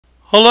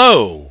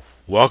Hello!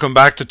 Welcome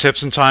back to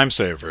Tips and Time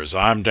Savers.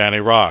 I'm Danny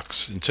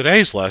Rocks. In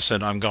today's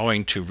lesson, I'm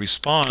going to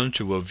respond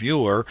to a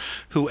viewer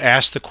who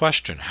asked the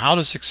question, how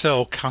does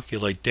Excel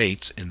calculate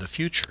dates in the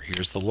future?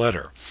 Here's the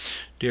letter.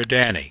 Dear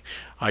Danny,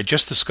 I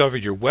just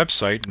discovered your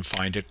website and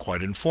find it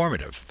quite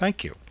informative.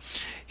 Thank you.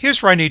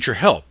 Here's where I need your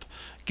help.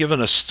 Given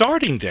a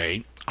starting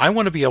date, I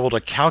want to be able to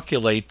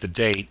calculate the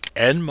date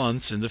and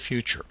months in the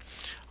future.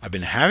 I've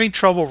been having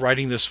trouble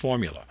writing this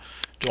formula.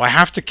 Do I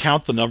have to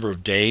count the number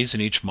of days in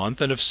each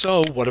month? And if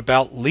so, what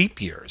about leap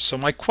years? So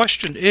my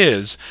question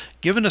is,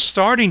 given a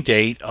starting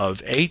date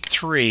of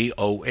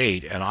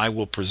 8308, and I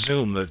will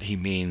presume that he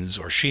means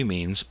or she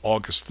means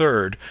August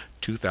 3rd,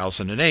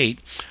 2008,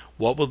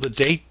 what will the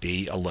date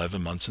be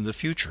 11 months in the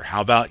future?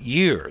 How about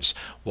years?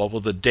 What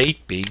will the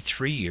date be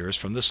 3 years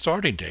from the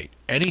starting date?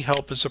 Any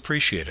help is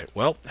appreciated.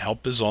 Well,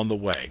 help is on the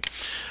way.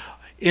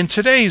 In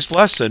today's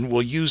lesson,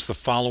 we'll use the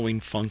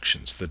following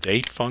functions: the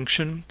date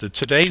function, the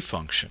today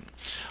function.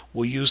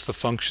 We'll use the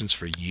functions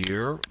for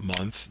year,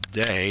 month,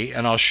 day,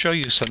 and I'll show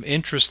you some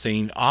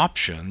interesting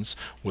options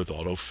with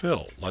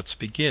autofill. Let's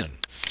begin.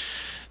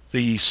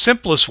 The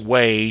simplest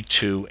way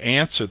to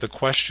answer the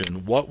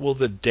question, what will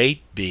the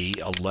date be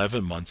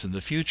 11 months in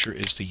the future,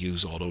 is to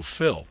use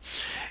autofill.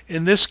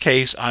 In this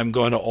case, I'm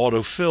going to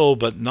autofill,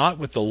 but not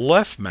with the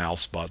left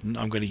mouse button.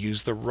 I'm going to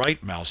use the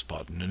right mouse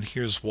button, and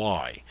here's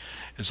why.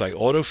 As I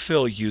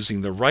autofill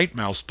using the right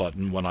mouse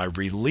button, when I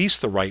release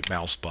the right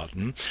mouse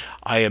button,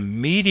 I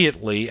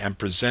immediately am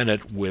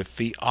presented with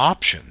the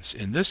options.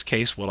 In this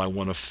case, what I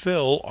want to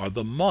fill are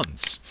the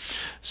months.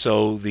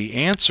 So the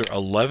answer,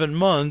 11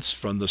 months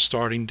from the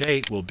starting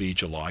date, will be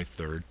July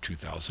 3rd,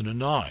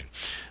 2009.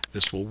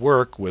 This will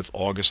work with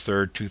August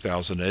 3rd,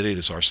 2008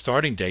 as our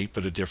starting date,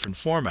 but a different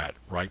format.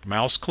 Right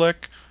mouse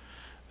click,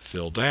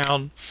 fill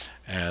down,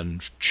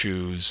 and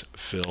choose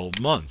fill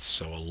months.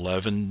 So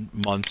 11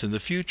 months in the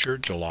future,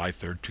 July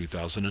 3rd,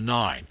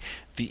 2009.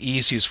 The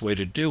easiest way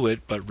to do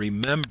it, but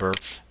remember,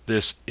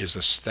 this is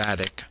a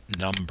static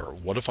number.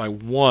 What if I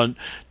want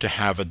to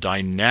have a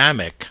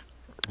dynamic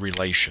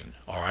relation?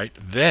 All right,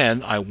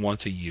 then I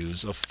want to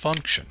use a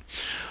function.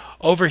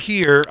 Over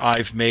here,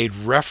 I've made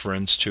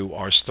reference to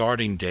our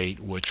starting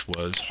date, which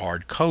was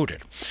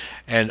hard-coded.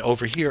 And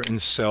over here in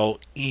cell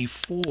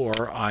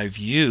E4, I've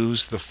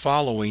used the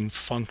following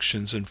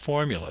functions and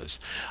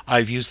formulas.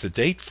 I've used the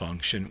date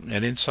function,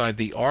 and inside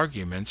the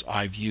arguments,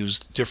 I've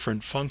used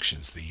different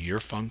functions. The year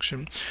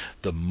function,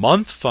 the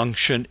month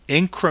function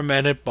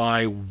incremented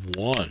by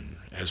 1.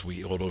 As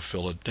we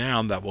autofill it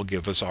down, that will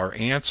give us our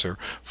answer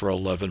for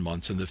 11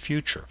 months in the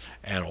future,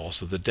 and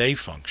also the day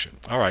function.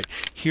 All right,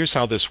 here's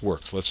how this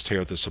works. Let's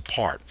tear this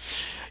apart.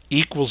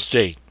 Equals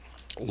date,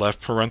 left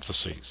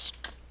parentheses.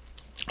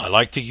 I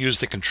like to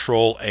use the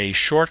Control A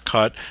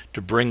shortcut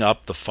to bring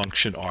up the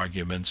function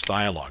arguments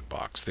dialog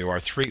box. There are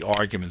 3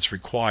 arguments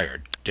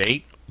required: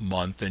 date,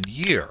 month, and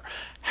year.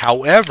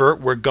 However,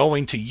 we're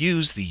going to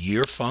use the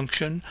year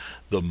function,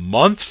 the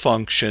month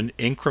function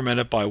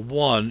incremented by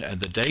 1,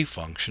 and the day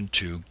function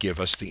to give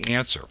us the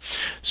answer.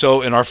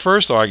 So in our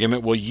first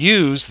argument, we'll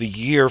use the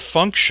year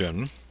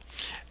function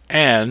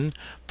and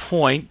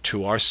point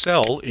to our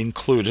cell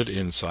included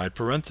inside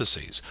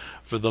parentheses.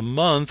 For the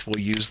month,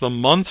 we'll use the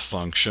month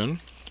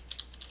function,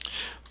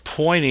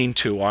 pointing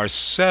to our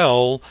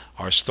cell,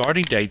 our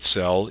starting date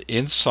cell,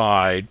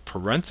 inside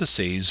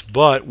parentheses,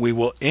 but we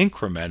will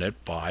increment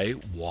it by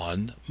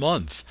 1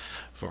 month.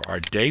 For our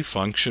day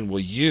function, we'll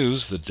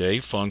use the day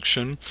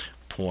function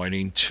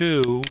pointing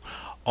to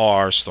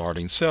our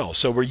starting cell.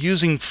 So we're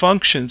using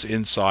functions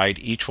inside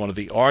each one of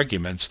the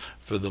arguments.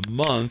 For the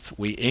month,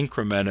 we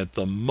incremented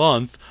the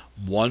month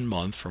 1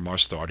 month from our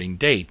starting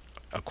date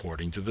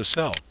according to the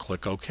cell.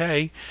 Click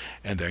OK,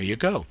 and there you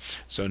go.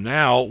 So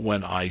now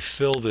when I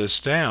fill this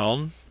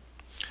down,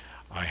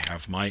 I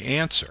have my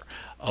answer.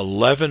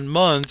 11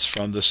 months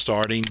from the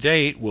starting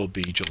date will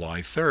be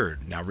July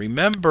 3rd. Now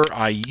remember,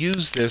 I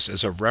use this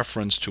as a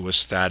reference to a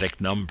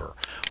static number.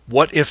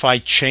 What if I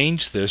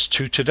change this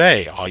to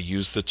today? I'll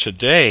use the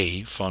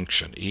today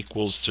function,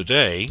 equals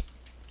today,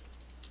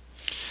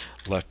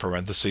 left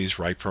parentheses,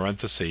 right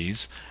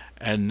parentheses,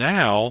 and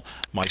now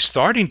my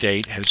starting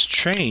date has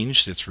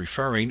changed. It's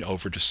referring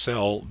over to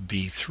cell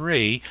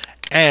B3,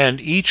 and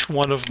each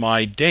one of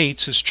my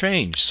dates has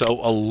changed. So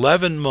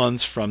 11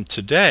 months from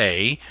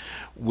today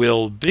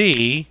will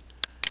be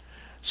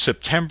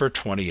September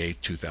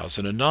 28,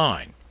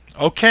 2009.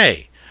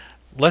 Okay,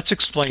 let's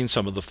explain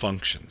some of the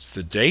functions.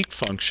 The date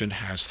function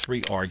has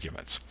 3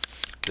 arguments.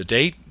 The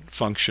date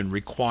function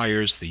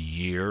requires the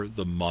year,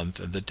 the month,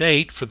 and the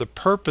date for the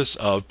purpose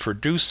of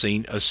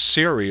producing a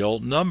serial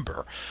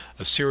number.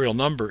 A serial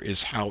number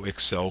is how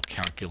Excel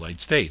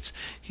calculates dates.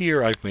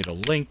 Here I've made a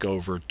link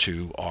over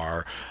to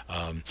our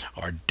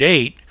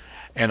date,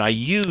 and I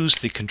use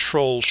the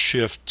Control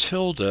Shift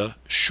tilde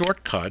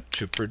shortcut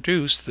to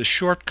produce the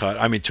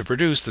to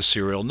produce the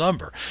serial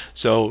number.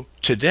 So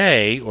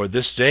today, or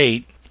this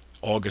date,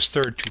 August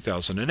 3rd,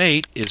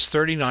 2008, is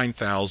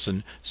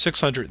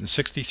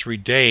 39,663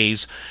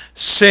 days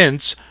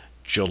since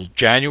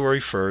January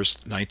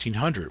 1st,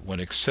 1900, when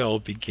Excel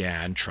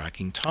began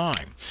tracking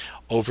time.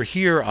 Over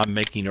here, I'm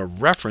making a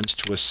reference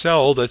to a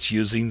cell that's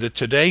using the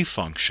today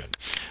function.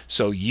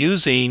 So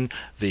using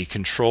the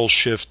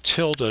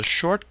Control-Shift-tilde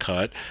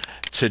shortcut,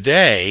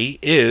 today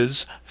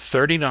is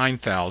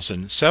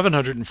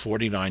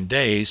 39,749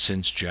 days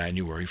since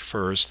January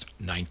 1st,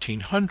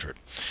 1900.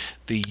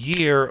 The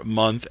year,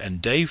 month,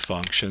 and day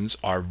functions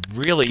are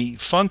really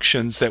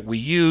functions that we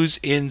use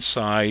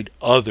inside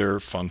other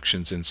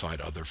functions,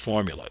 inside other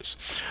formulas.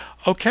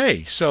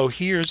 Okay, so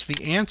here's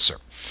the answer.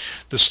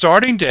 The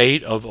starting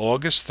date of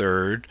August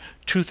 3rd,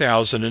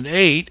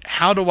 2008,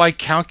 how do I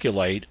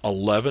calculate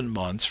 11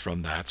 months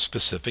from that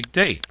specific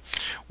date?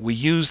 We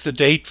use the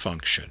date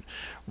function.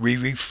 We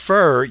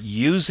refer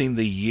using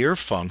the year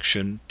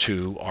function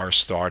to our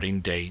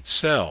starting date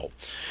cell.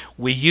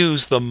 We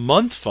use the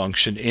month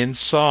function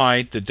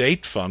inside the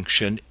date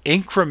function,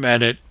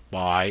 increment it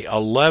by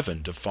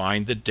 11 to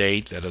find the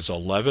date that is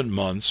 11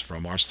 months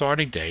from our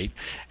starting date,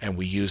 and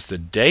we use the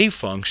day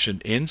function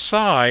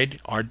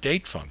inside our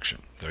date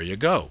function. There you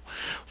go.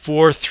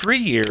 For 3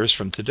 years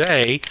from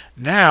today,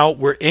 now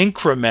we're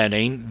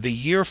incrementing the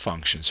year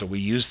function. So we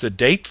use the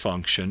date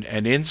function,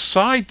 and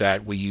inside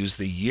that we use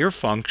the year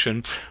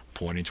function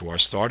pointing to our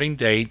starting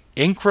date,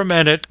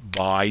 increment it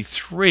by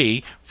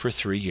 3 for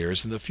 3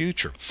 years in the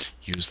future.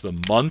 Use the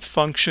month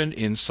function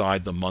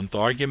inside the month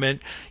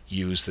argument,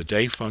 use the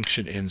day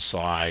function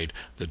inside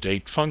the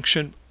date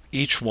function,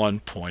 each one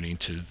pointing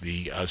to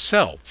the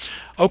cell.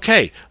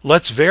 Okay,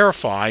 let's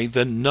verify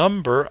the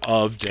number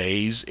of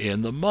days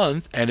in the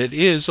month, and it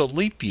is a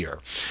leap year.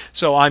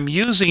 So I'm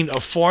using a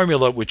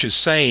formula which is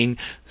saying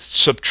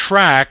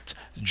subtract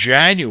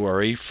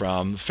January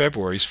from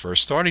February's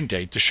first starting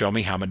date to show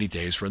me how many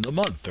days were in the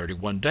month,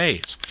 31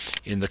 days.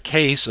 In the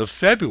case of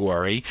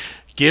February,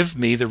 give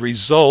me the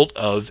result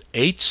of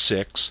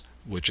H6,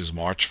 which is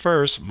March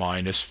 1st,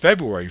 minus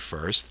February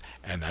 1st,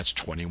 and that's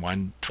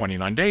 29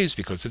 days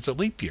because it's a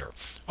leap year.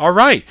 All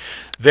right,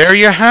 there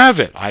you have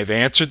it. I've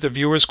answered the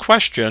viewer's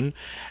question,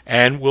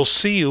 and we'll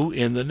see you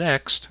in the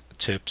next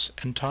Tips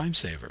and Time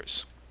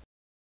Savers.